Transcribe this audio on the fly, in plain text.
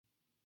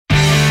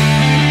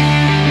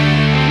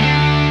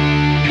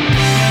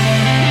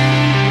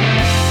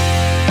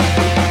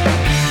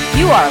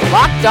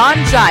Locked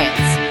On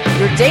Giants,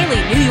 your daily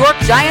New York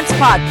Giants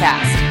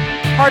podcast.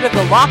 Part of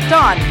the Locked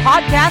On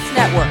Podcast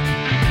Network,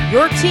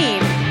 your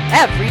team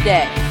every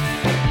day.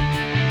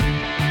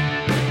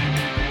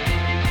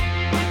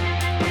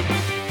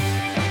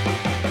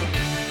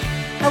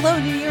 Hello,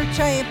 New York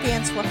Giant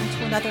fans. Welcome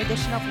to another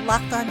edition of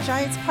Locked On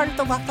Giants, part of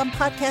the Locked On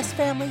Podcast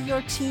family,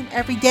 your team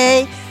every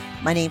day.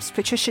 My name's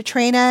Patricia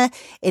Traina.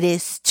 It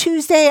is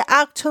Tuesday,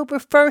 October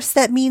 1st.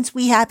 That means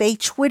we have a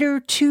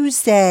Twitter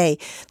Tuesday,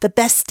 the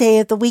best day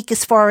of the week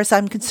as far as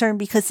I'm concerned,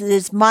 because it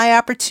is my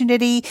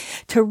opportunity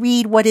to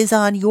read what is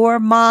on your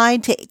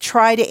mind, to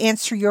try to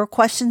answer your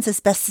questions as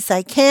best as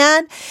I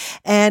can.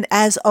 And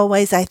as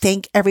always, I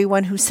thank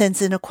everyone who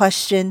sends in a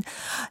question.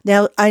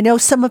 Now, I know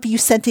some of you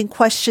sent in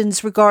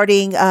questions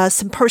regarding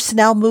some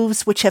personnel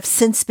moves which have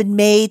since been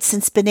made,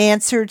 since been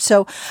answered.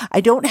 So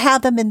I don't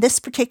have them in this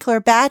particular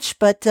batch,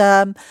 but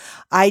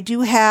I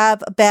do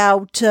have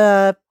about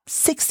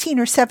 16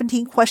 or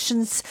 17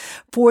 questions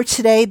for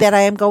today that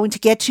I am going to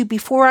get to.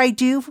 Before I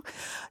do,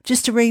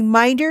 just a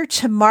reminder,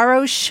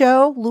 tomorrow's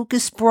show,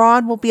 Lucas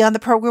Braun will be on the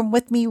program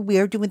with me. We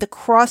are doing the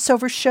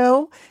crossover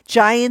show,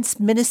 Giants,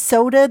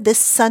 Minnesota, this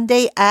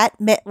Sunday at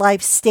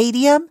MetLife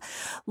Stadium.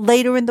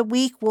 Later in the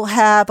week, we'll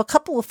have a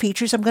couple of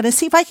features. I'm going to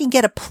see if I can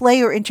get a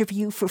player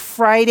interview for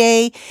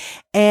Friday.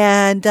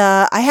 And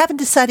I haven't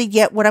decided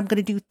yet what I'm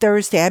going to do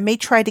Thursday. I may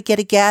try to get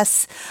a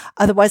guest.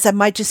 Otherwise, I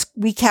might just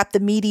recap the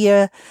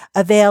media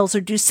avails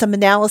or do some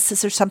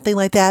analysis or something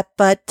like that.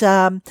 But,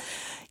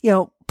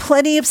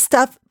 plenty of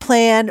stuff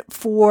planned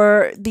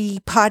for the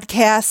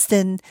podcast,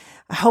 and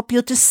I hope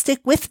you'll just stick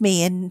with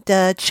me and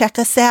check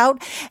us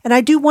out. And I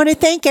do want to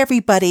thank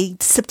everybody.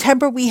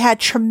 September, we had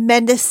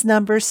tremendous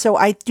numbers, so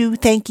I do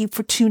thank you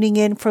for tuning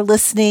in, for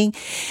listening.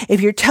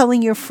 If you're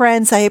telling your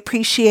friends, I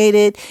appreciate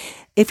it.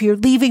 If you're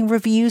leaving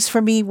reviews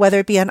for me, whether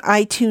it be on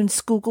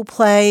iTunes, Google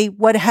Play,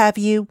 what have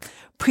you,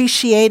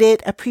 appreciate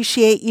it,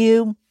 appreciate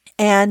you.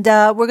 And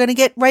we're going to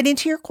get right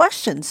into your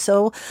questions.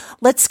 So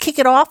let's kick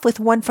it off with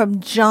one from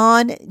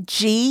John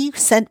G.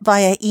 sent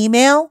via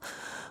email,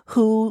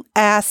 who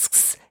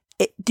asks,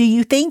 do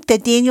you think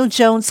that Daniel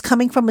Jones,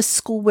 coming from a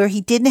school where he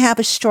didn't have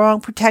a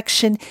strong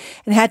protection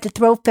and had to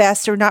throw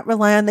faster, not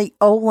rely on the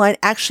O-line,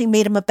 actually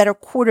made him a better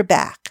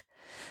quarterback?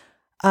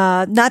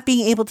 Not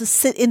being able to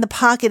sit in the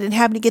pocket and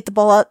having to get the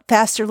ball out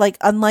faster,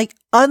 unlike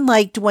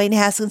Dwayne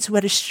Haskins, who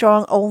had a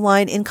strong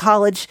O-line in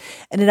college,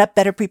 ended up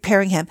better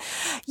preparing him.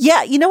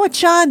 Yeah, you know what,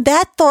 John?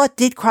 That thought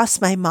did cross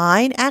my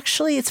mind.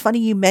 Actually, it's funny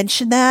you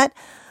mentioned that.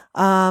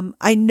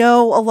 I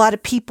know a lot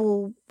of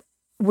people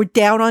were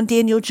down on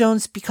Daniel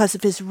Jones because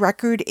of his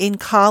record in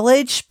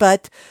college,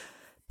 but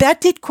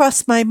that did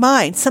cross my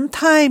mind.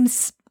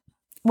 Sometimes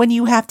when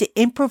you have to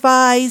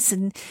improvise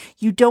and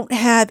you don't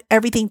have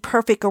everything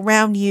perfect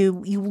around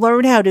you, you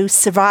learn how to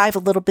survive a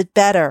little bit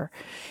better.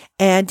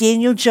 And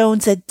Daniel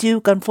Jones at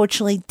Duke,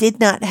 unfortunately, did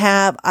not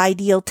have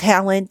ideal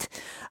talent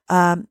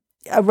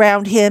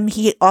around him.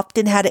 He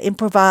often had to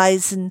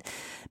improvise and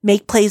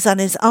make plays on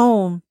his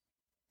own.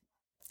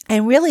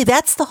 And really,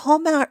 that's the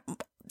hallmark.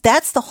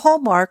 That's the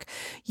hallmark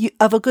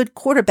of a good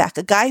quarterback,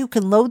 a guy who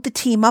can load the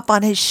team up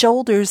on his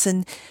shoulders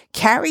and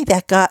carry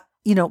that guy.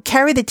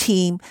 Carry the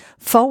team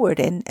forward.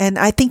 And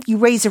I think you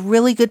raise a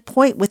really good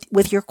point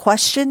with your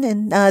question.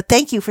 And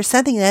thank you for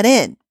sending that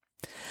in.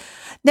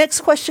 Next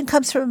question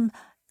comes from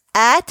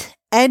at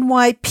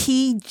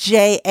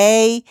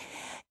NYPJA.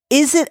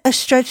 Is it a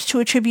stretch to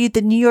attribute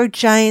the New York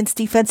Giants'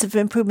 defensive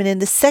improvement in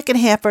the second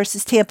half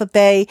versus Tampa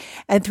Bay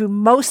and through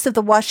most of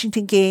the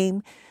Washington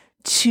game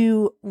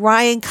to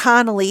Ryan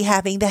Connelly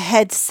having the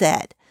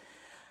headset?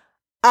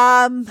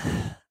 I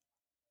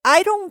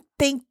don't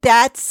think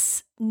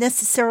that's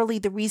necessarily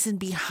the reason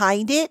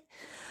behind it.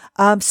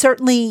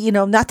 Certainly,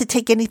 not to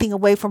take anything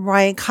away from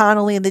Ryan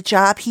Connelly and the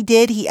job he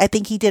did. I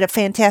think he did a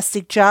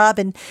fantastic job,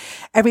 and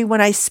everyone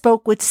I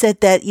spoke with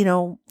said that,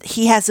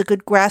 he has a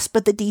good grasp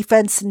of the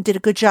defense and did a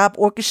good job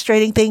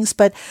orchestrating things.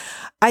 But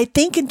I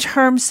think in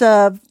terms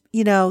of,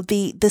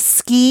 the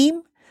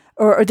scheme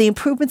or the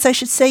improvements, I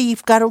should say,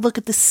 you've got to look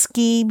at the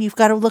scheme. You've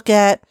got to look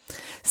at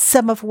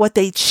some of what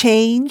they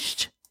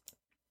changed.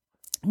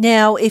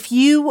 Now, if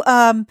you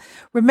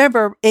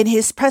remember in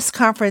his press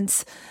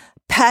conference,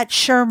 Pat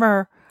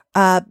Shurmur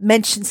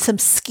mentioned some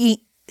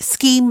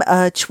scheme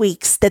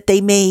tweaks that they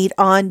made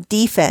on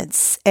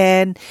defense.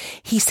 And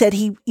he said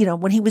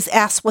when he was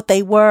asked what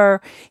they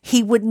were,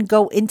 he wouldn't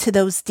go into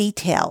those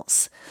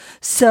details.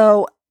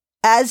 So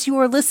as you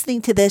are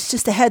listening to this,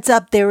 just a heads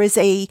up, there is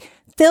a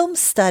film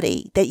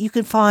study that you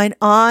can find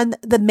on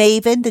the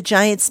Maven, the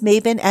Giants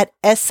Maven at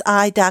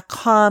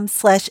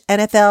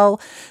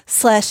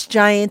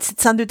si.com/NFL/Giants.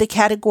 It's under the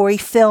category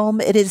film.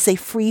 It is a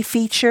free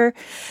feature.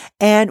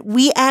 And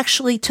we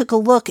actually took a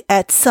look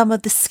at some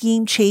of the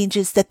scheme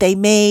changes that they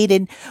made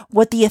and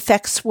what the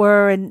effects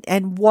were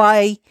and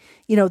why,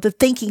 the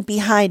thinking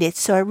behind it.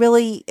 So I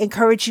really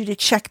encourage you to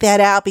check that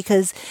out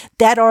because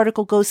that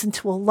article goes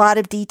into a lot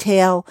of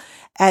detail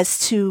as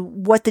to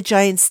what the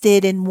Giants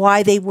did and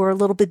why they were a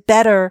little bit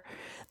better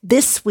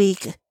this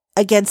week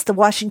against the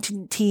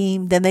Washington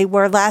team than they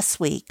were last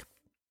week.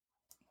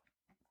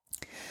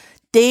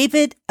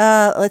 David,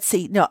 let's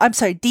see. No, I'm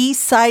sorry. D.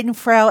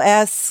 Seidenfrau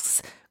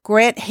asks,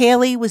 Grant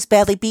Haley was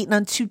badly beaten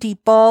on 2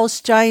 deep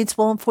balls. Giants,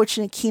 well,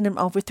 unfortunate Keenum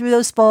overthrew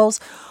those balls.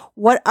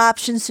 What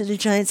options do the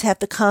Giants have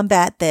to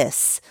combat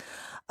this?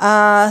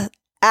 As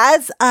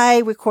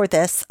I record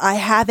this, I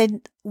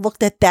haven't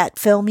looked at that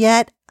film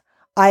yet.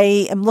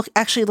 I am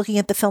actually looking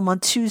at the film on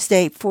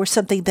Tuesday for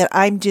something that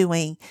I'm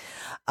doing.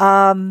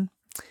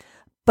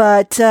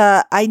 But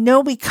I know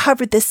we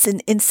covered this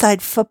in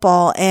Inside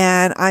Football,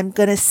 and I'm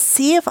going to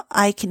see if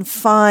I can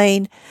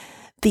find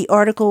the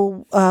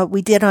article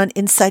we did on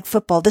Inside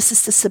Football. This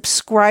is the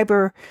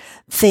subscriber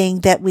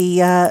thing that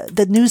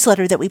the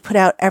newsletter that we put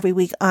out every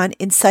week on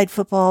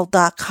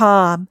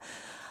InsideFootball.com.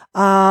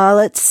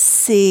 Let's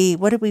see.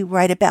 What did we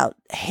write about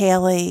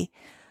Haley?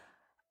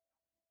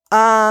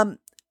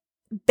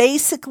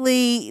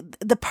 Basically,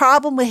 the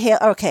problem with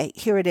Haley, okay,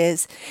 here it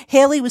is.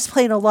 Haley was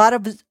playing in a lot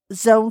of the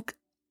zone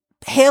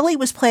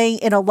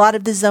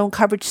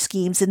coverage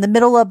schemes. In the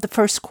middle of the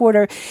first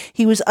quarter,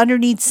 he was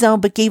underneath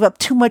zone, but gave up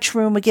too much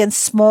room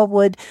against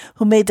Smallwood,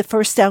 who made the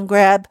first down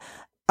grab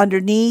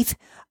underneath.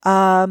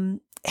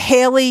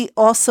 Haley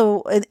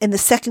also in the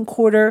second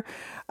quarter,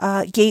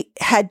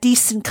 had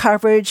decent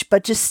coverage,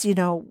 but just,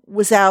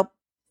 was out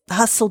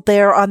hustled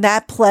there on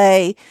that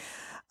play.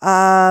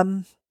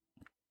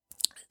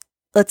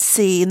 Let's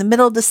see, in the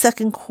middle of the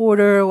second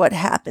quarter, what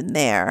happened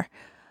there?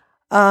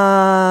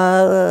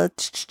 So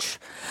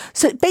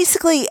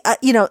basically,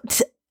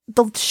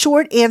 the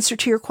short answer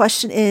to your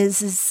question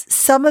is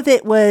some of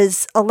it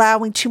was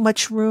allowing too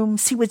much room.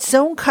 See, with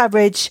zone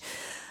coverage,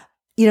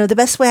 the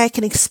best way I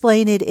can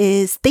explain it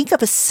is think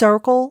of a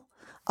circle,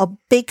 a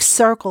big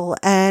circle.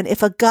 And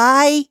if a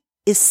guy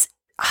is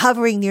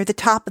hovering near the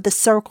top of the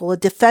circle, a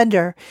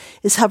defender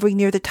is hovering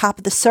near the top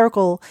of the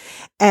circle,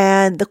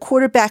 and the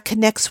quarterback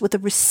connects with a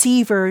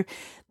receiver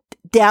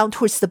down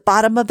towards the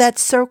bottom of that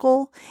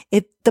circle,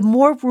 the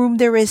more room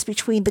there is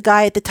between the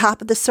guy at the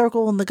top of the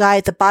circle and the guy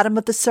at the bottom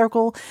of the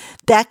circle,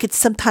 that could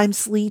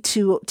sometimes lead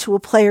to a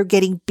player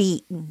getting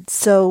beaten.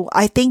 So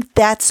I think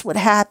that's what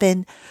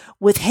happened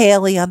with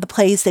Haley on the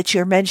plays that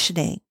you're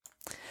mentioning.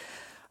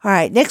 All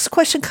right, next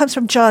question comes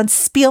from John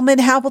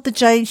Spielman. How will the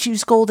Giants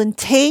use Golden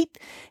Tate?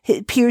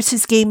 It appears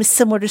his game is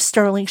similar to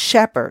Sterling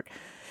Shepard.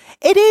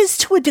 It is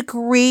to a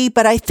degree,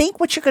 but I think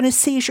what you're going to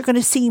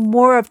see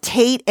more of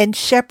Tate and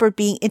Shepard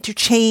being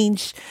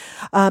interchanged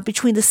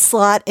between the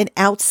slot and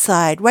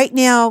outside. Right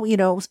now,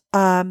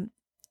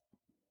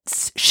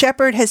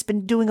 Shepard has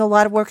been doing a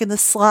lot of work in the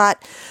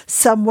slot,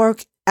 some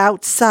work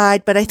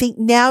outside, but I think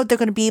now they're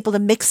going to be able to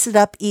mix it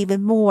up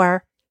even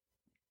more.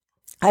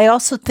 I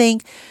also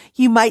think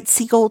you might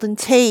see Golden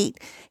Tate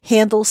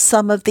handle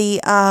some of the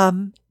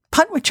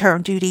punt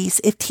return duties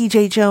if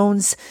TJ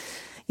Jones,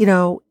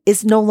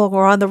 is no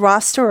longer on the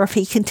roster, or if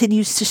he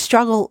continues to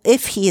struggle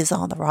if he is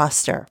on the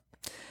roster.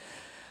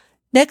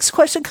 Next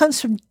question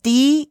comes from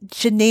D.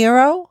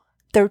 Gennaro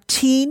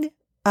 13.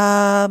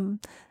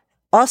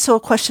 Also a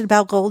question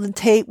about Golden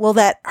Tate. Will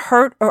that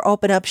hurt or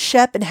open up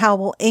Shep, and how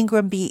will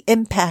Ingram be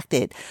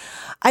impacted?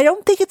 I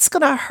don't think it's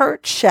going to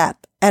hurt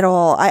Shep at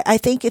all. I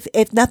think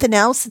if nothing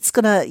else, it's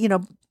going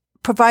to,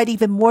 provide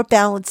even more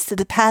balance to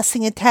the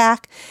passing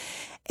attack.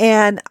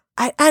 And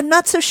I'm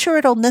not so sure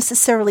it'll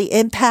necessarily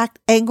impact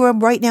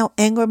Ingram. Right now,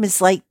 Ingram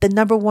is like the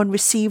number one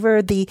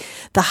receiver, the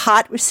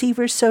hot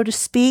receiver, so to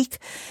speak.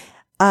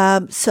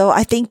 So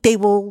I think they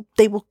will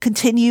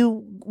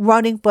continue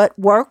running what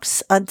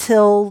works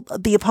until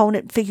the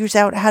opponent figures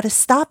out how to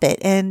stop it.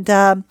 And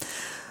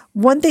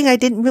one thing I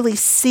didn't really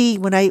see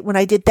when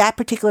I did that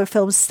particular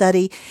film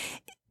study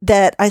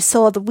that I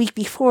saw the week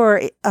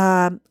before,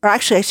 or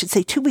actually I should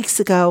say 2 weeks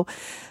ago,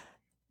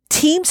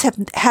 teams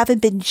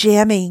haven't been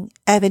jamming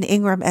Evan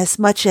Ingram as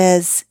much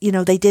as,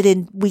 they did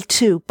in week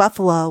 2.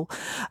 Buffalo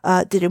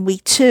did in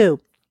week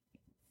 2.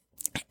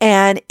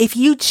 And if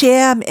you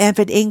jam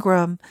Evan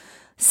Ingram,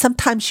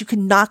 sometimes you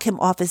can knock him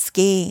off his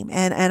game.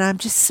 And I'm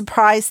just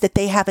surprised that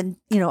they haven't,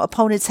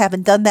 opponents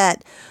haven't done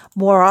that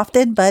more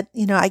often. But,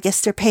 I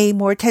guess they're paying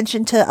more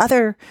attention to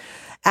other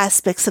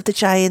aspects of the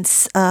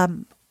Giants'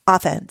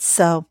 offense.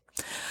 So,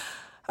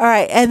 all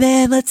right. And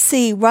then let's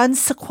see. Run,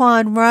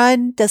 Saquon,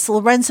 run. Does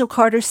Lorenzo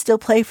Carter still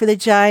play for the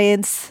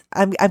Giants?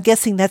 I'm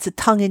guessing that's a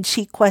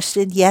tongue-in-cheek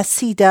question. Yes,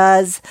 he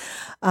does.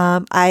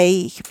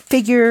 I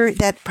figure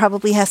that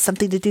probably has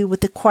something to do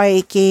with the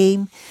quiet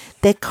game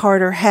that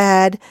Carter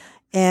had.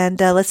 And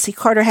let's see.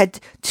 Carter had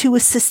 2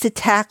 assisted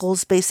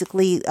tackles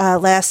basically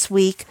last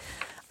week.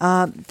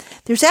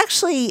 There's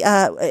actually,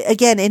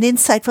 again, in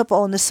Inside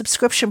Football in the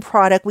subscription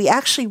product, we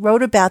actually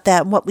wrote about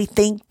that and what we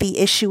think the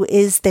issue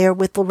is there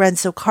with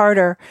Lorenzo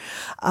Carter.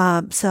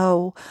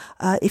 So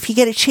if you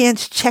get a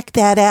chance, check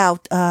that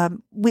out.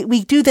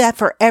 We do that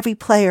for every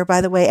player,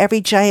 by the way, every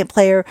Giant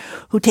player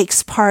who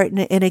takes part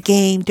in a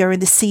game during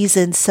the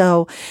season.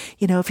 So,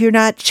 if you're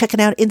not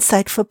checking out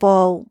Inside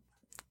Football,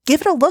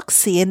 give it a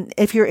look-see. And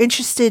if you're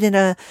interested in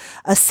a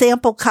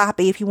sample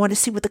copy, if you want to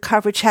see what the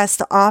coverage has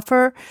to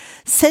offer,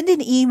 send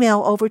an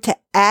email over to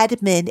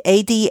admin,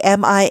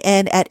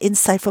 ADMIN at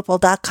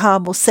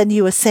InsideFootball.com. We'll send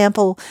you a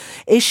sample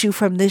issue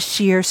from this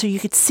year so you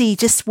could see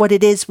just what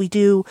it is we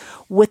do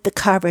with the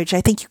coverage.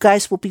 I think you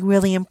guys will be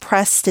really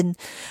impressed, and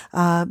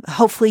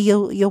hopefully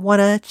you'll want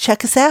to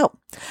check us out.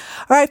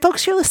 All right,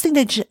 folks, you're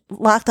listening to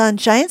Locked On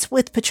Giants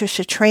with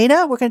Patricia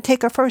Traina. We're going to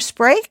take our first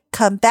break,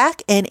 come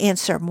back, and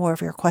answer more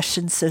of your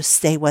questions, so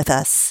stay with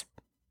us.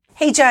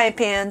 Hey, Giant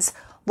fans.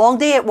 Long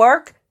day at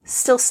work?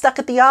 Still stuck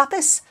at the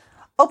office?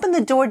 Open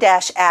the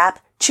DoorDash app,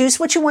 choose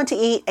what you want to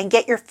eat, and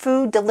get your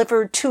food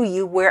delivered to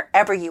you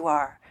wherever you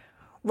are.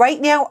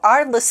 Right now,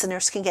 our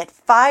listeners can get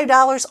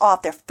 $5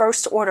 off their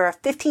first order of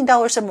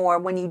 $15 or more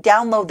when you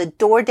download the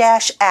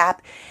DoorDash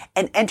app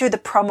and enter the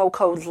promo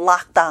code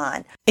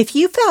LOCKEDON. If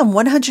you found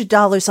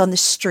 $100 on the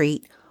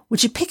street,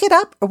 would you pick it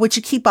up or would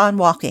you keep on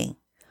walking?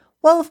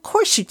 Well, of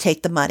course you'd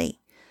take the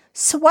money.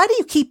 So why do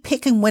you keep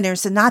picking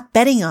winners and not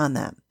betting on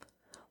them?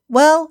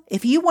 Well,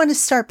 if you want to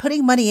start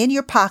putting money in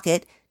your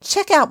pocket,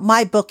 check out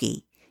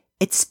MyBookie.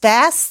 It's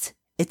fast,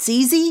 it's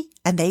easy,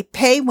 and they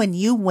pay when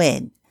you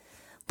win.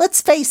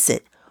 Let's face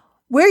it,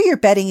 where you're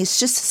betting is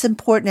just as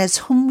important as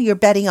whom you're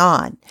betting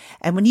on.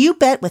 And when you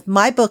bet with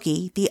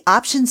MyBookie, the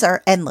options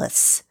are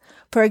endless.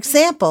 For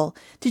example,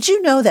 did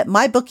you know that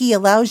MyBookie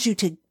allows you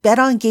to bet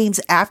on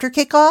games after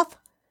kickoff?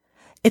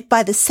 If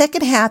by the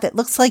second half it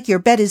looks like your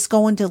bet is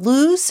going to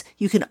lose,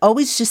 you can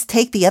always just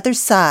take the other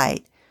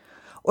side.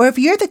 Or if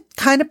you're the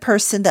kind of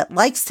person that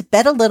likes to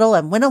bet a little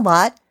and win a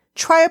lot,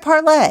 try a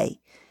parlay.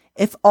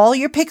 If all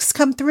your picks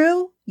come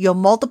through, you'll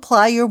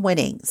multiply your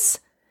winnings.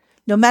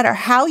 No matter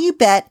how you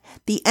bet,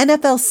 the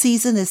NFL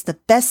season is the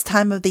best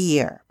time of the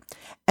year.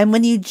 And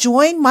when you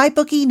join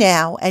MyBookie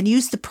now and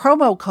use the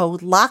promo code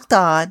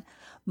LOCKEDON,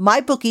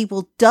 MyBookie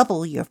will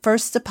double your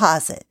first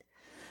deposit.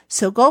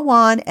 So go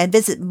on and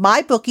visit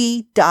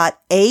mybookie.ag.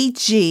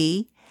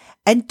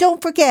 And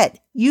don't forget,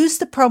 use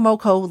the promo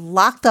code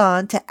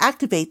LOCKEDON to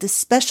activate this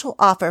special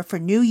offer for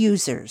new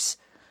users.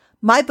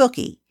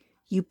 MyBookie.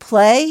 You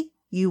play,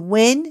 you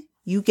win,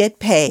 you get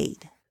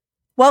paid.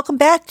 Welcome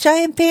back,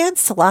 Giant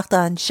fans, to Locked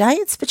On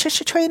Giants.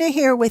 Patricia Traina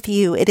here with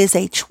you. It is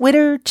a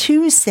Twitter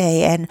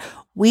Tuesday, and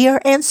we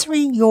are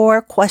answering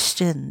your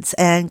questions,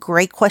 and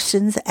great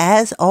questions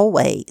as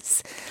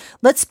always.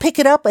 Let's pick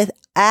it up with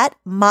at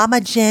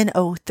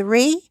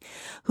MamaGen03,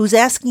 who's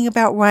asking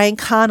about Ryan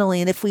Connelly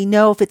and if we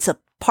know if it's a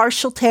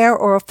partial tear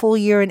or a full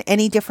year and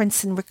any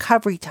difference in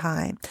recovery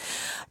time.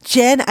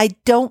 Jen, I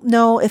don't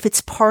know if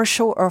it's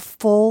partial or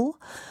full.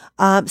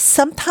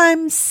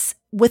 Sometimes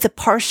with a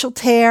partial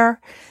tear,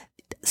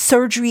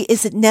 surgery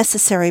isn't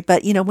necessary,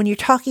 but when you're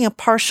talking a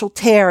partial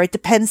tear, it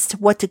depends to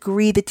what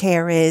degree the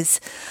tear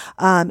is.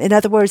 In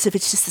other words, if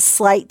it's just a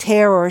slight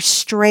tear or a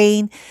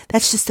strain,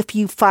 that's just a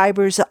few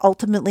fibers.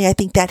 Ultimately, I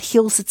think that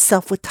heals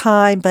itself with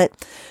time. But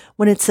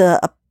when it's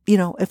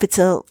if it's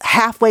a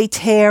halfway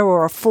tear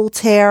or a full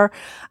tear,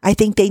 I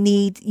think they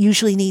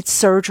usually need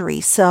surgery.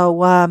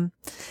 So,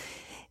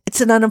 it's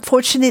an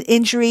unfortunate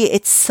injury.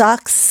 It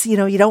sucks. You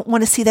don't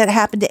want to see that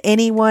happen to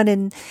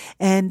anyone.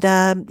 And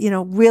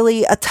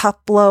really a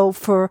tough blow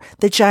for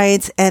the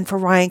Giants and for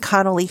Ryan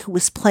Connelly, who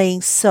was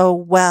playing so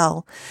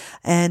well,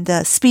 and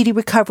speedy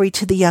recovery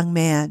to the young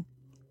man.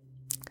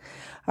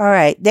 All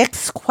right.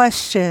 Next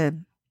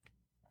question.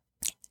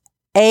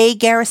 A.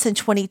 Garrison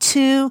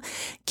 22.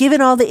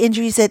 Given all the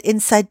injuries at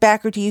inside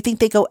backer, do you think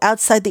they go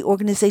outside the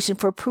organization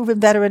for a proven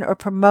veteran or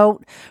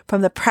promote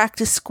from the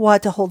practice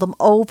squad to hold them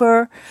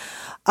over?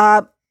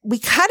 We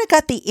kind of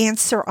got the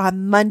answer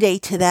on Monday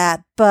to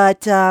that,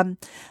 but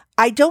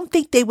I don't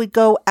think they would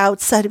go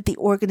outside of the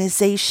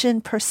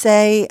organization per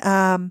se,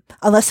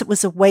 unless it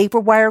was a waiver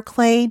wire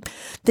claim.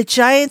 The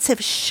Giants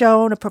have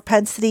shown a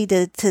propensity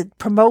to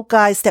promote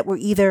guys that were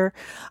either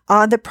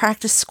on the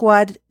practice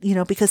squad,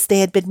 because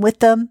they had been with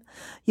them,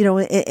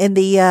 in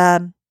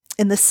the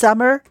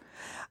summer,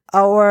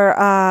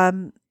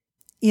 or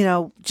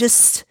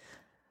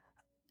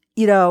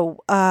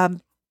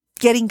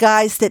getting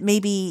guys that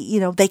maybe,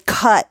 they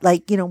cut,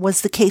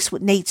 was the case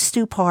with Nate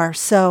Stupar.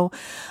 So,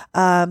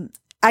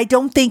 I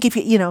don't think if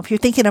you're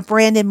thinking of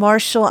Brandon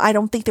Marshall, I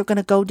don't think they're going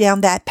to go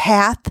down that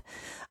path.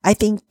 I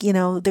think, they're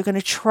going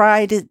to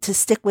try to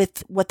stick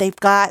with what they've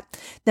got.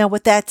 Now,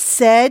 with that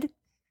said,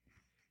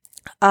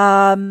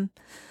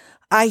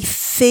 I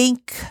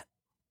think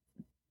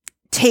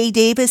Tay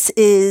Davis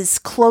is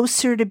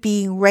closer to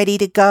being ready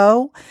to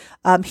go.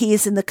 He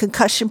is in the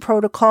concussion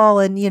protocol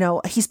and,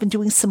 he's been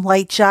doing some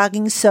light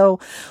jogging. So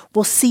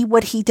we'll see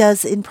what he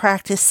does in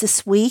practice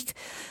this week.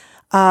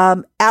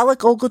 Alec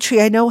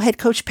Ogletree, I know head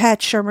coach Pat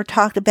Shurmur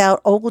talked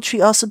about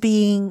Ogletree also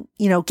being,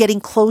 getting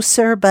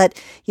closer, but,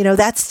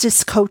 that's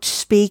just coach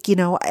speak.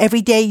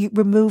 Every day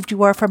removed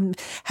you are from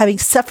having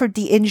suffered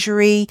the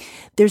injury,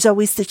 there's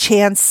always the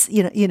chance,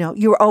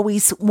 you're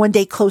always one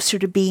day closer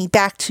to being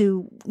back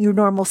to your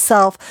normal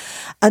self.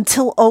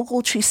 Until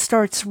Ogletree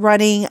starts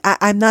running,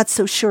 I'm not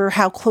so sure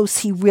how close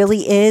he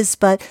really is,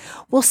 but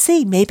we'll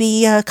see.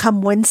 Maybe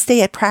come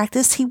Wednesday at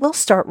practice, he will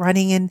start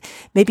running and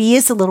maybe he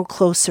is a little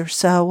closer.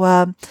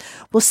 So,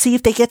 we'll see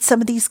if they get some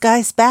of these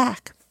guys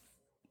back.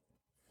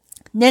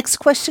 Next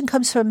question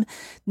comes from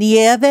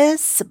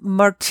Nieves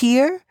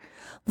Martir.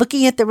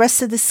 Looking at the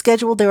rest of the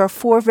schedule, there are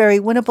 4 very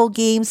winnable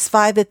games,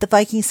 5 if the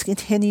Vikings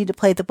continue to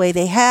play the way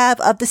they have.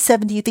 Of the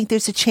 7, do you think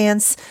there's a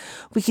chance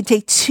we can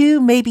take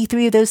 2, maybe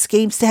 3 of those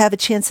games to have a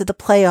chance at the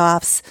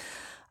playoffs?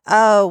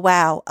 Oh,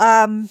 wow.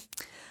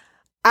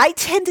 I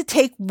tend to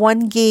take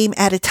one game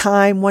at a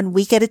time, 1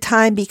 week at a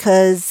time,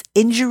 because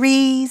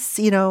injuries,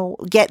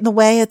 get in the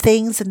way of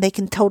things and they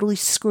can totally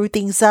screw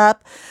things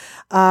up.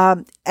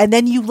 And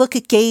then you look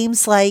at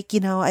games like,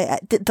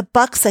 the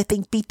Bucks, I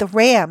think, beat the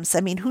Rams.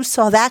 I mean, who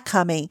saw that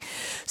coming?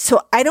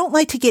 So I don't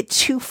like to get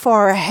too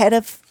far ahead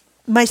of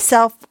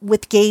myself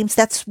with games.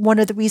 That's one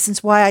of the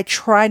reasons why I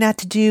try not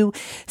to do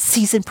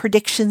season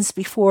predictions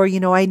before,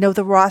 I know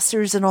the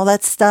rosters and all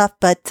that stuff.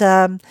 But,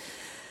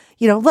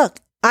 look,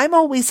 I'm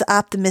always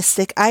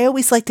optimistic. I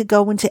always like to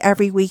go into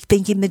every week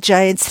thinking the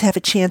Giants have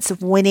a chance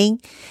of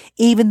winning,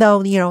 even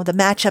though, the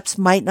matchups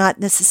might not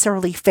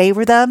necessarily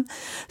favor them.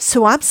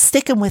 So I'm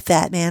sticking with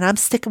that, man. I'm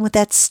sticking with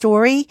that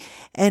story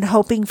and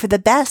hoping for the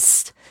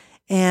best.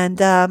 And,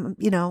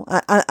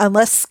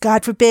 unless,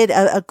 God forbid,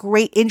 a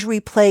great injury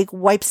plague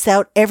wipes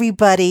out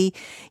everybody,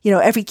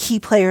 every key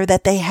player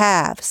that they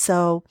have.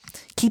 So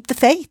keep the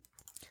faith.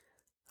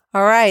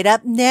 All right,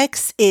 up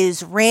next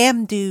is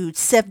Ram Dude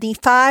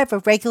 75, a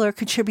regular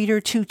contributor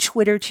to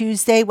Twitter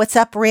Tuesday. What's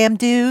up, Ram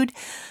Dude?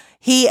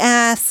 He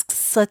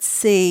asks, let's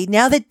see,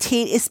 now that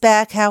Tate is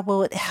back, how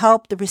will it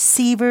help the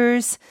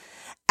receivers?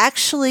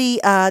 Actually,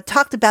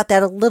 talked about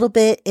that a little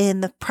bit in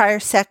the prior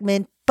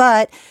segment,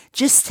 but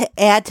just to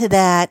add to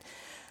that,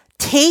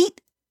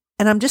 Tate,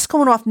 and I'm just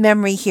going off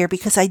memory here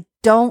because I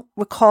don't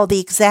recall the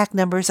exact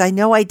numbers. I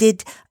know I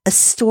did a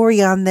story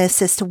on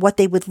this as to what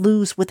they would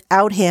lose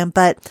without him,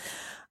 but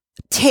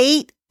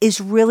Tate is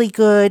really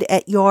good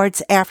at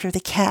yards after the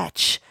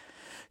catch.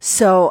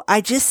 So I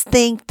just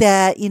think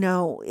that,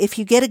 if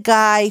you get a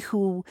guy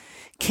who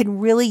can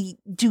really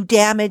do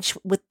damage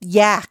with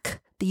YAC,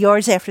 the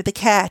yards after the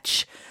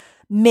catch,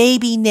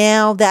 maybe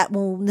now that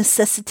will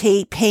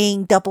necessitate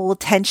paying double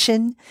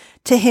attention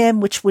to him,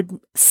 which would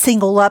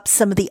single up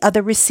some of the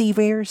other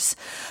receivers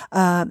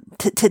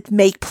to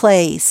make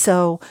plays.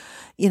 So,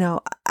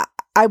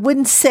 I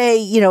wouldn't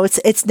say,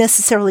 it's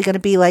necessarily going to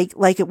be like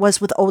it was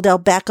with Odell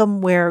Beckham,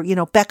 where,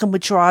 Beckham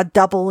would draw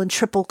double and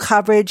triple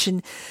coverage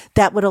and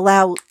that would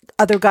allow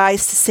other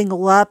guys to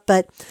single up.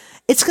 But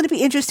it's going to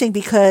be interesting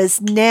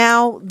because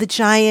now the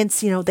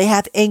Giants, they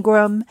have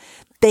Ingram,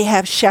 they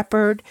have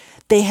Shepard,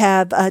 they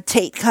have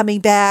Tate coming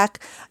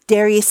back.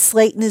 Darius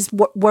Slayton is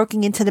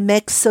working into the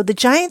mix. So the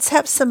Giants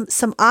have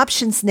some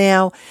options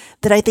now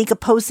that I think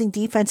opposing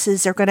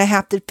defenses are going to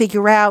have to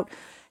figure out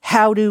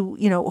how to,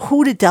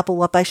 who to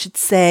double up, I should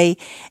say,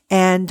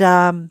 and,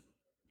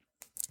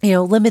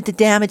 limit the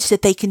damage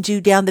that they can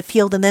do down the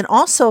field. And then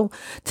also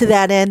to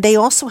that end, they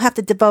also have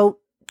to devote,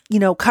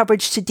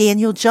 coverage to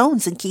Daniel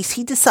Jones in case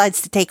he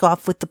decides to take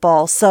off with the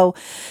ball. So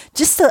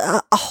just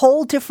a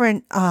whole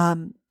different,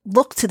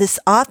 look to this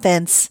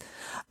offense,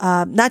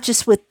 not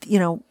just with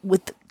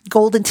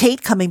Golden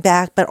Tate coming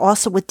back, but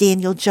also with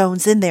Daniel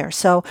Jones in there.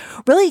 So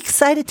really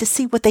excited to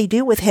see what they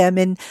do with him.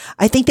 And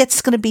I think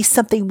that's going to be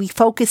something we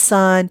focus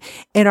on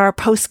in our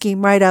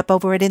post-game write-up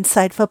over at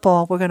Inside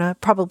Football. We're going to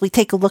probably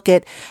take a look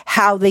at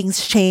how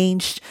things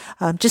changed.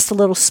 Just a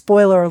little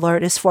spoiler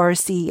alert as far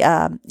as the,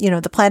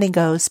 the planning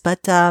goes.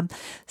 But,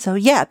 so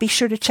yeah, be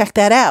sure to check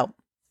that out.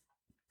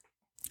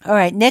 All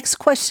right. Next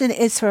question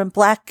is from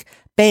Black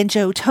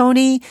Banjo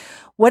Tony.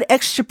 What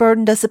extra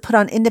burden does it put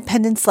on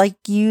independents like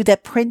you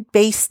that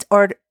print-based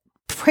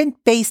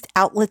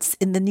outlets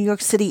in the New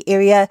York City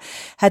area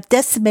have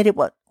decimated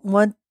what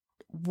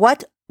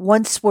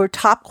once were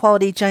top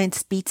quality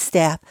Giants beat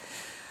staff?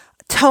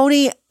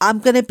 Tony, I'm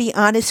going to be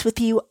honest with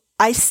you.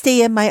 I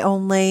stay in my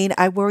own lane.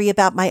 I worry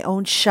about my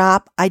own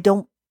shop. I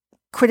don't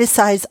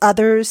criticize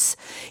others.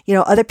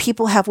 Other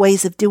people have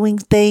ways of doing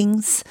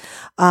things,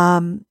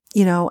 and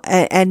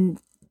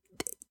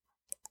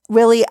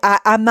really,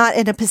 I'm not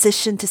in a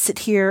position to sit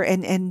here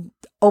and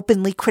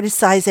openly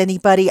criticize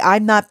anybody.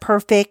 I'm not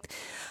perfect.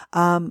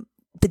 The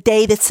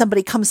day that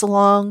somebody comes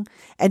along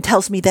and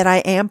tells me that I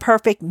am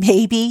perfect,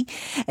 maybe.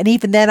 And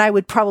even then, I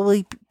would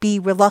probably be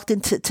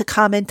reluctant to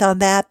comment on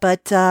that.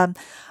 But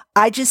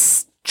I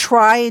just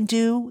try and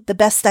do the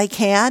best I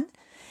can.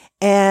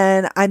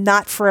 And I'm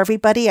not for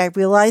everybody. I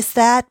realize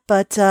that.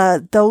 But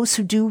those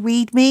who do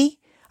read me,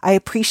 I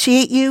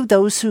appreciate you.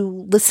 Those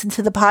who listen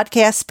to the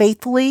podcast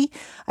faithfully,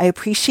 I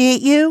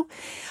appreciate you.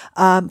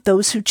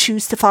 Those who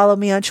choose to follow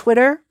me on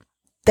Twitter,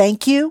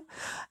 thank you.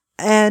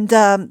 And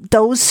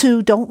those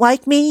who don't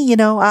like me,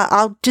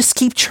 I'll just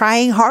keep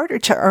trying harder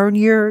to earn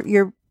your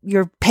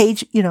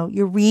page,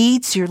 your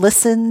reads, your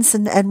listens,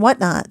 and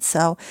whatnot.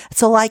 So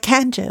that's all I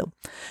can do.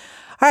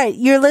 All right,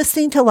 you're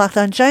listening to Locked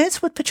On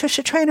Giants with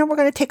Patricia Traynor. We're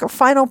going to take our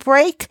final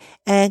break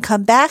and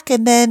come back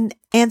and then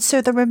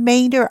answer the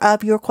remainder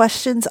of your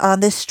questions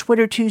on this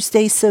Twitter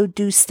Tuesday, so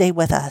do stay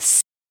with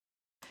us.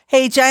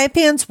 Hey, Giant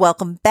fans,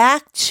 welcome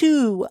back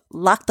to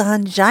Locked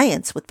On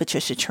Giants with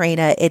Patricia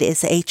Traina. It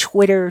is a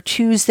Twitter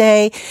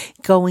Tuesday,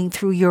 going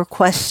through your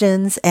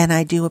questions, and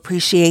I do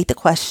appreciate the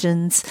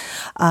questions.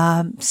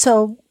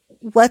 So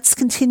let's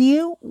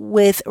continue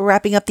with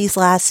wrapping up these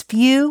last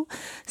few,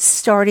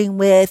 starting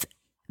with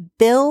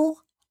Bill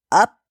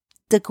Up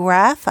the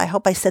Graph. I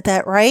hope I said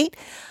that right.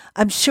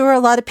 I'm sure a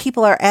lot of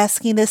people are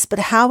asking this, but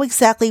how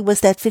exactly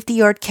was that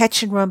 50-yard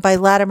catch and run by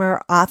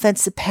Latimer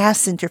offensive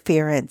pass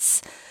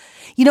interference?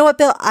 You know what,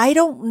 Bill? I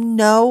don't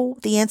know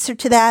the answer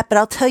to that, but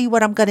I'll tell you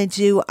what I'm going to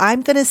do.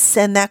 I'm going to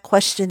send that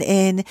question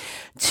in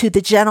to the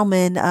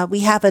gentleman.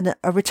 We have a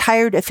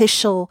retired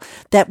official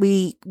that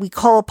we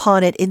call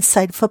upon at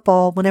Inside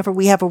Football whenever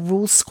we have a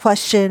rules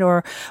question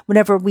or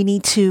whenever we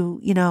need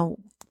to,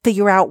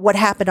 figure out what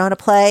happened on a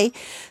play.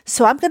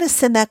 So I'm going to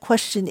send that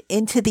question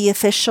into the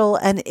official.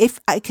 And if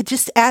I could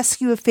just ask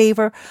you a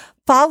favor,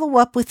 follow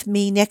up with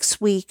me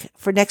next week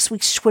for next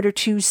week's Twitter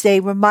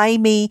Tuesday.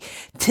 Remind me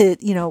to,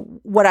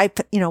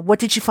 what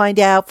did you find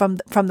out from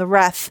the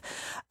ref?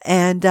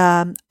 And,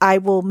 I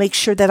will make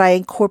sure that I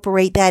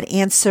incorporate that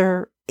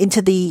answer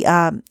into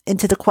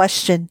the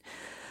question.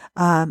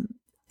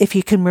 If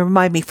you can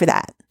remind me for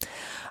that.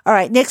 All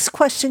right. Next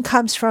question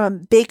comes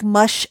from Big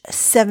Mush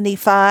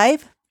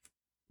 75.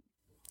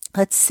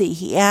 Let's see.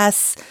 He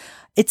asks,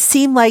 it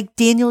seemed like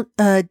Daniel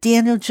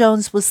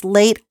Jones was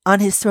late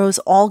on his throws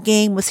all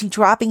game. Was he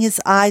dropping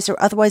his eyes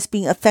or otherwise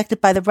being affected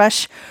by the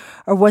rush?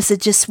 Or was it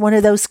just one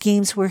of those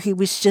games where he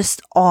was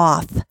just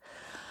off?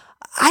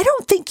 I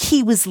don't think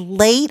he was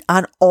late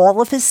on all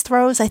of his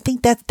throws. I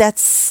think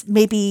that's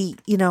maybe,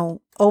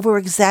 over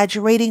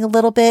exaggerating a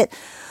little bit.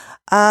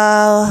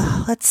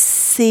 Let's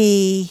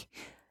see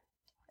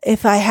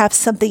if I have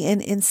something in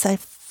Inside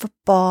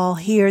Football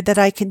here that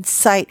I can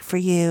cite for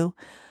you.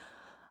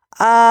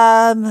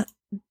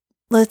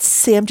 Let's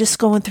see. I'm just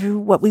going through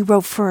what we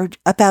wrote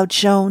about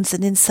Jones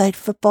and Inside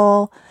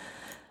Football.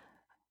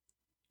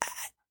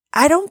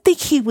 I don't think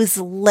he was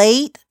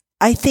late.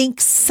 I think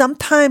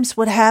sometimes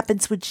what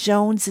happens with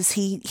Jones is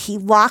he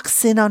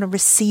locks in on a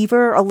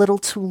receiver a little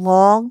too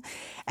long.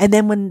 And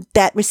then when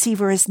that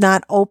receiver is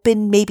not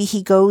open, maybe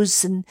he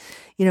goes and,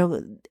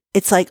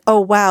 it's like, oh,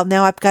 wow,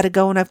 now I've got to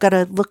go and I've got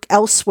to look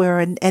elsewhere.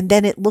 And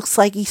then it looks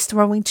like he's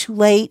throwing too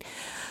late.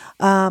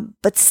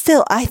 But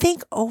still, I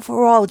think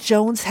overall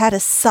Jones had a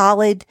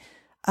solid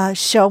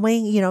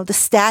showing. The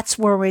stats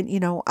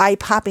weren't,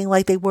 eye-popping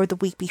like they were the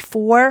week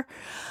before.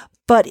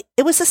 But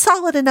it was a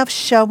solid enough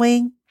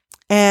showing.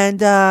 And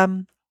let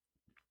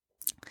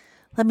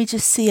me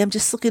just see. I'm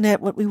just looking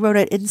at what we wrote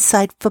at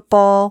Inside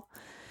Football.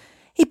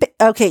 He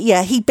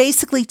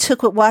basically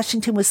took what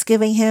Washington was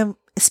giving him,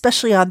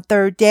 especially on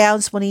third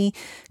downs when he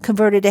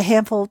converted a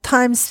handful of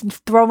times,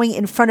 throwing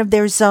in front of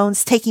their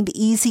zones, taking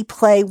the easy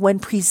play when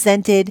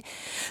presented.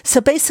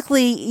 So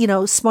basically,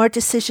 smart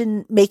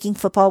decision-making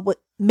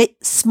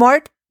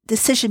smart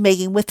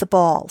decision-making with the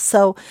ball.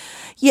 So,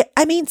 yeah,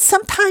 I mean,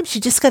 sometimes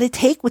you just got to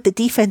take what the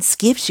defense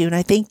gives you. And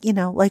I think,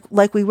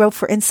 like we wrote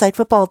for Inside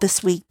Football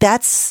this week,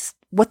 that's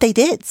what they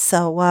did.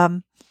 So,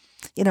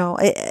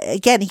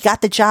 again, he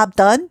got the job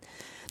done.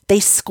 They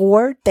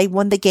scored, they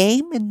won the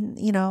game. And,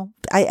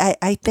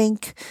 I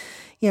think,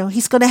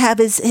 he's going to have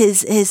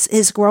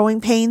his growing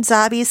pains,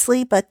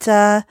 obviously, but,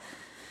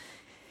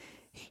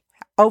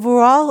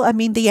 overall, I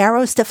mean, the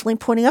arrow is definitely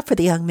pointing up for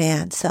the young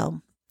man.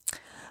 So,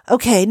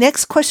 okay.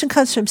 Next question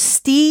comes from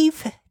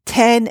Steve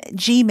 10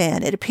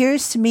 G-Man. It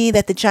appears to me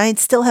that the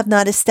Giants still have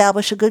not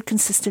established a good,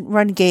 consistent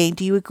run game.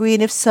 Do you agree?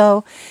 And if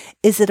so,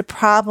 is it a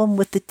problem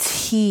with the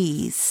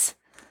T's?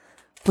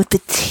 With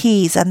the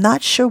T's, I'm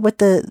not sure what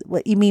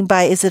you mean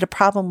by, is it a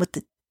problem with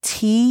the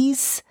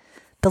T's,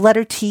 the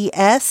letter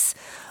TS?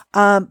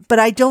 But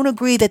I don't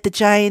agree that the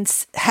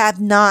Giants have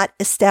not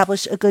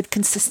established a good,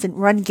 consistent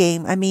run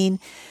game. I mean,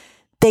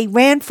 they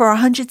ran for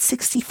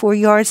 164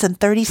 yards on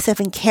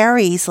 37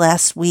 carries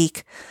last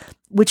week,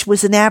 which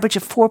was an average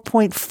of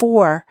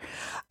 4.4.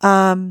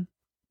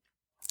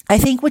 I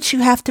think what you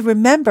have to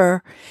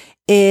remember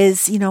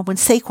is, when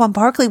Saquon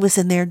Barkley was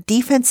in there,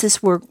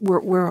 defenses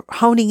were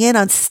honing in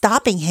on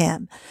stopping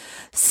him.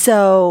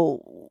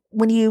 So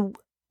when you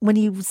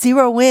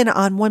zero in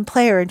on one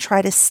player and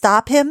try to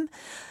stop him,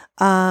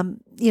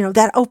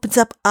 that opens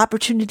up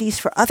opportunities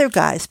for other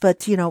guys.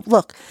 But,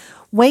 look,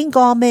 Wayne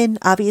Gallman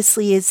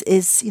obviously is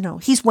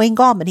he's Wayne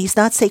Gallman. He's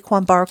not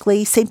Saquon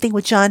Barkley. Same thing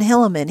with John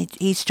Hilliman.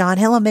 He's John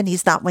Hilliman.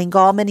 He's not Wayne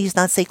Gallman. He's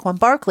not Saquon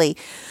Barkley.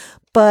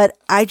 But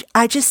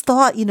I just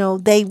thought,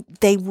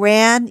 they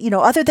ran,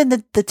 other than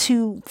the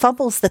two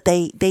fumbles that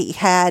they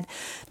had,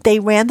 they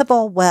ran the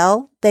ball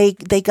well. They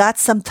got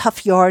some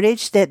tough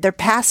yardage. That their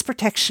pass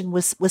protection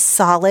was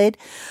solid.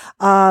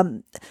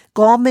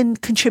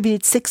 Gallman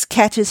contributed 6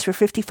 catches for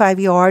 55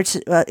 yards,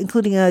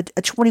 including a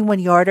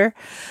 21-yarder.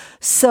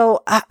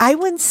 So I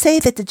wouldn't say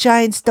that the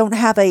Giants don't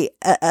have a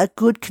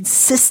good,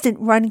 consistent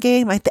run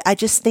game. I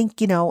just think,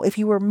 if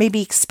you were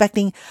maybe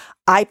expecting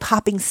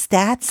eye-popping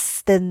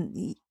stats,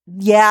 then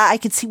yeah, I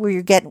could see where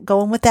you're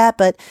going with that,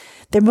 but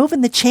they're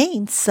moving the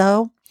chains.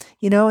 So,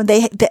 and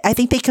I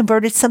think they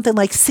converted something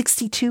like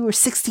 62 or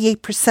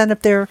 68%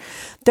 of their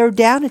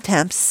down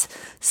attempts.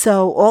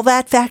 So all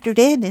that factored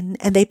in,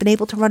 and they've been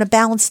able to run a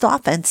balanced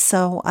offense.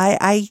 So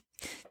I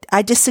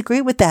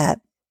disagree with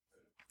that.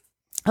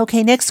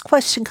 Okay, next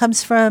question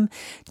comes from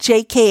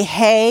J.K.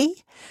 Hay.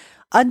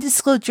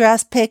 Undisclosed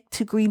draft pick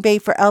to Green Bay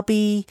for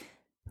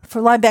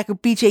linebacker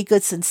B.J.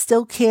 Goodson.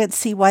 Still can't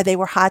see why they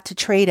were hot to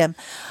trade him.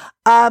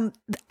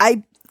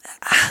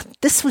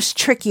 This was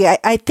tricky.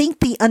 I think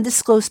the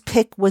undisclosed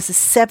pick was a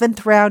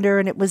 7th rounder,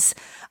 and it was,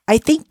 I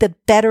think, the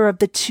better of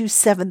the 2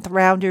 7th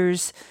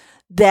rounders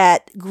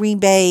that Green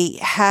Bay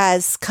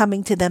has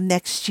coming to them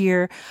next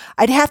year.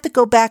 I'd have to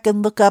go back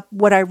and look up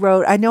what I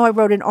wrote. I know I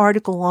wrote an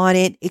article on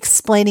it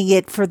explaining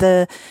it for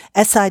the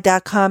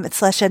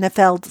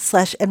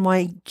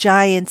si.com/NFL/NY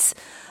Giants.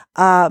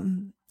 I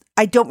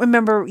don't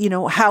remember,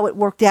 how it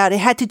worked out. It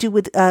had to do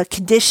with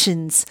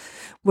conditions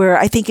where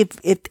I think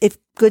if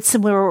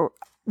Goodson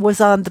was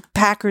on the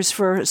Packers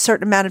for a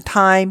certain amount of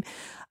time,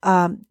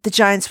 the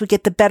Giants would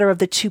get the better of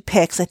the 2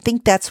 picks. I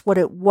think that's what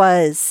it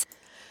was.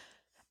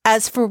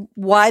 As for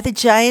why the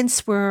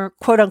Giants were,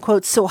 quote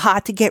unquote, so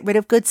hot to get rid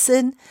of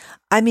Goodson,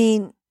 I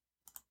mean,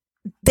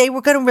 they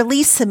were going to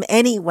release him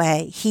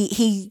anyway.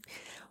 He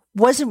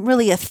wasn't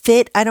really a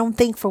fit, I don't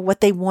think, for what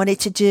they wanted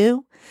to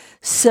do.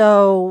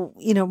 So,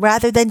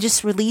 rather than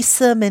just release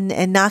him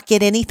and not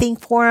get anything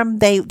for him,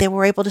 they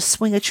were able to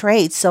swing a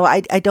trade. So I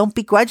don't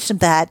begrudge them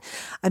that.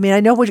 I mean, I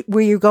know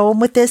where you're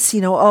going with this,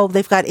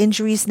 they've got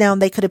injuries now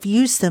and they could have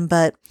used them,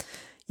 but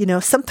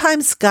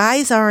sometimes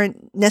guys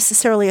aren't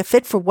necessarily a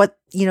fit for what,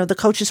 the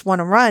coaches want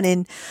to run.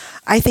 And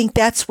I think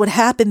that's what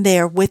happened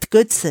there with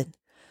Goodson.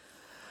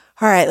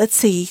 All right, let's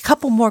see. A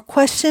couple more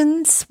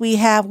questions. We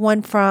have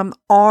one from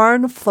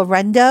Arn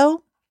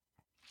Florendo.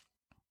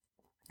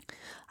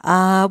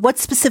 What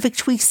specific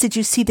tweaks did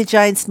you see the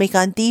Giants make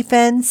on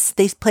defense?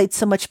 They played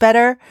so much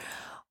better.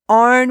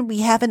 Arn, we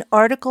have an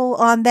article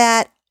on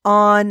that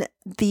on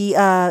the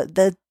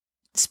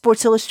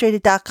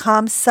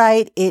SportsIllustrated.com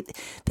site.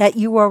 That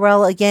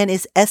URL again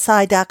is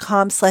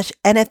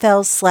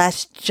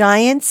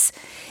si.com/NFL/Giants.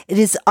 It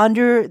is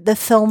under the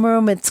film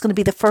room. It's going to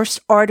be the first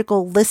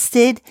article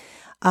listed.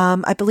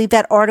 I believe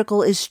that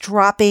article is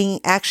dropping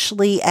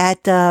actually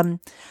at, I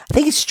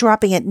think it's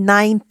dropping at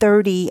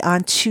 9:30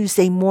 on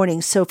Tuesday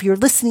morning. So if you're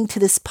listening to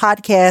this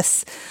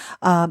podcast,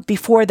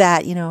 before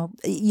that,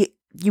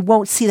 you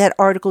won't see that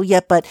article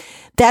yet, but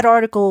that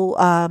article,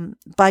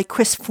 by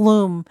Chris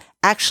Flume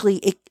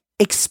actually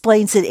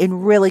explains it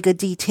in really good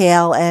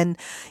detail, and,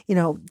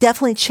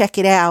 definitely check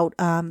it out.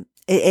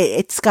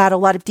 It's got a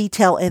lot of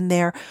detail in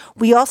there.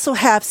 We also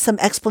have some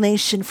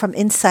explanation from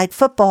Inside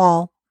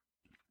Football.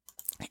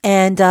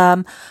 And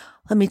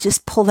let me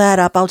just pull that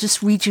up. I'll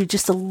just read you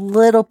just a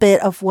little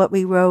bit of what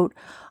we wrote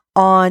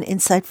on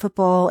Inside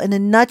Football. In a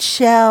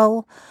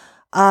nutshell,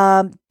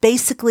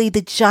 basically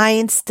the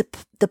Giants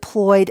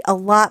deployed a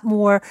lot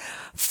more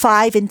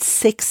 5 and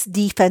 6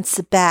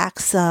 defensive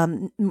backs,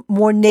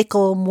 more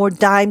nickel, more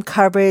dime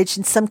coverage.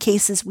 In some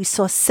cases, we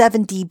saw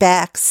 7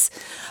 D-backs.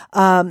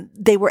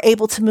 They were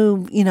able to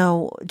move,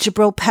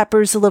 Jabril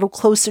Peppers a little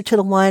closer to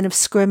the line of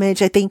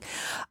scrimmage. I think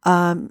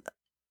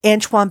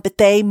Antoine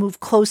Bethea moved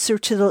closer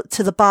to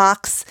the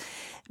box.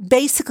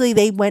 Basically,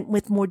 they went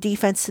with more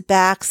defensive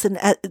backs, and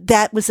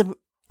that was a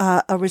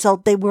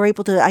result. They were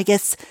able to, I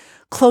guess,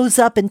 close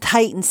up and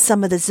tighten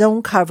some of the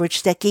zone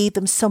coverage that gave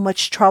them so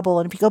much trouble.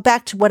 And if you go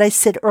back to what I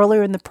said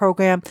earlier in the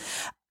program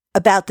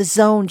about the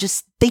zone,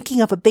 just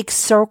thinking of a big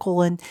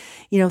circle and,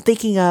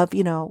 thinking of,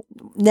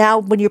 now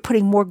when you're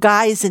putting more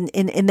guys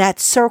in that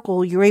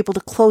circle, you're able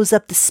to close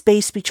up the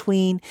space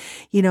between,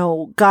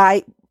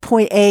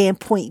 point A and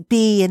point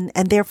B, and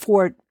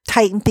therefore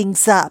tighten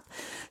things up.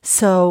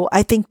 So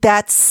I think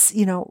that's,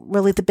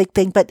 really the big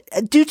thing. But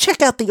do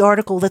check out the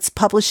article that's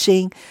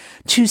publishing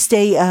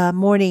Tuesday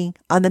morning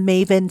on the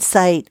Maven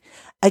site.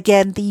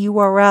 Again, the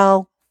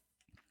URL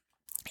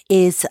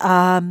is,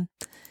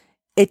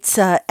 it's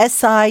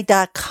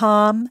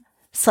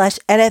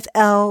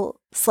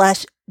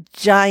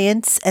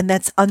si.com/NFL/Giants, and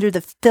that's under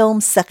the film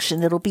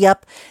section. It'll be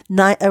up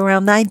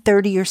around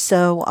 9:30 or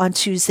so on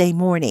Tuesday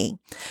morning.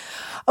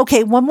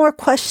 Okay, one more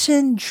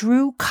question.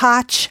 Drew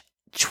Koch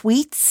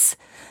tweets,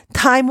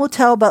 time will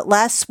tell about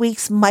last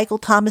week's Michael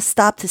Thomas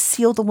stop to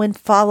seal the win,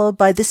 followed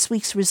by this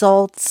week's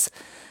results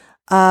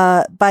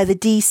by the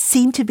D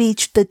seem to be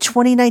the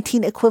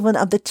 2019 equivalent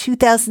of the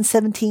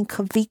 2017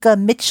 Kavika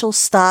Mitchell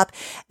stop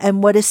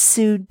and what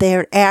ensued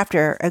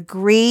thereafter.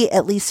 Agree,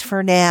 at least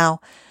for now.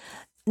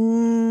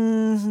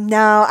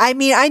 No, I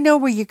mean, I know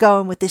where you're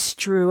going with this,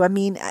 Drew. I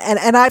mean,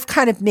 and I've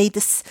kind of made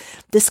this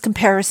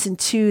comparison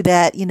too,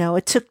 that,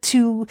 it took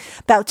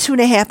about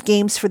 2.5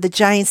 games for the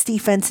Giants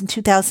defense in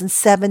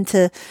 2007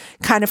 to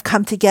kind of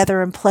come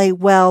together and play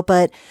well.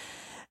 But,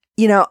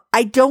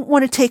 I don't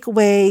want to take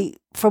away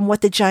from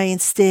what the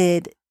Giants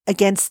did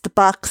against the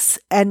Bucs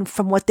and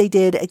from what they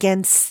did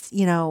against,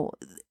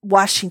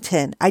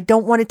 Washington. I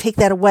don't want to take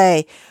that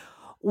away.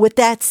 With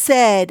that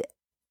said,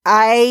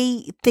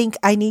 I think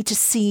I need to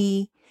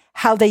see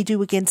how they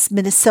do against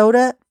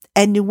Minnesota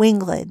and New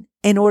England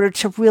in order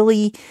to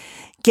really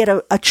get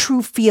a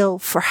true feel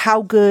for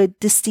how good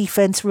this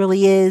defense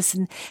really is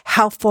and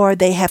how far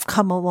they have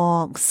come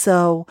along.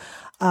 So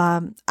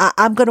I'm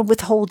going to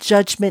withhold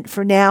judgment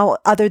for now,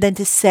 other than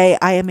to say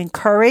I am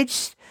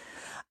encouraged.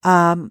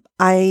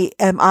 I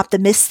am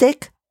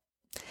optimistic,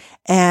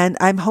 and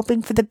I'm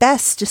hoping for the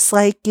best, just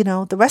like,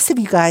 the rest of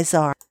you guys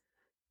are.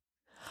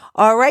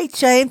 All right,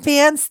 Giant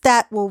fans,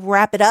 that will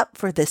wrap it up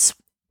for this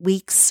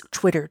week's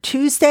Twitter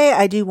Tuesday.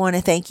 I do want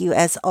to thank you,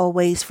 as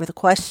always, for the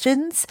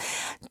questions.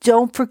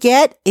 Don't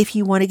forget, if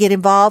you want to get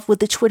involved with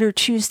the Twitter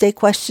Tuesday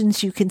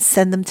questions, you can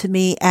send them to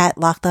me at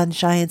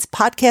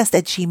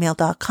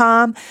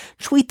LockedOnGiantsPodcast@gmail.com.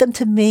 Tweet them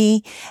to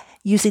me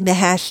using the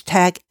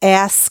hashtag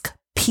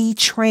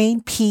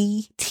AskPTrain,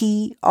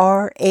 PTRAIN.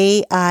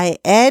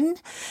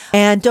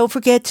 And don't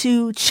forget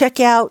to check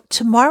out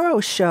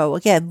tomorrow's show.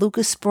 Again,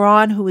 Lucas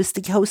Braun, who is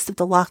the host of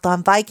the Locked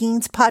On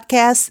Vikings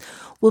podcast,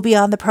 will be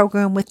on the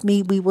program with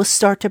me. We will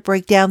start to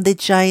break down the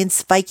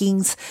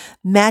Giants-Vikings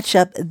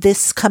matchup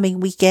this coming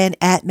weekend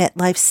at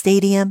MetLife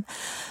Stadium.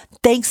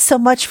 Thanks so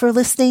much for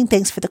listening.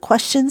 Thanks for the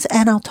questions,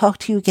 and I'll talk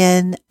to you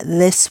again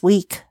this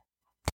week.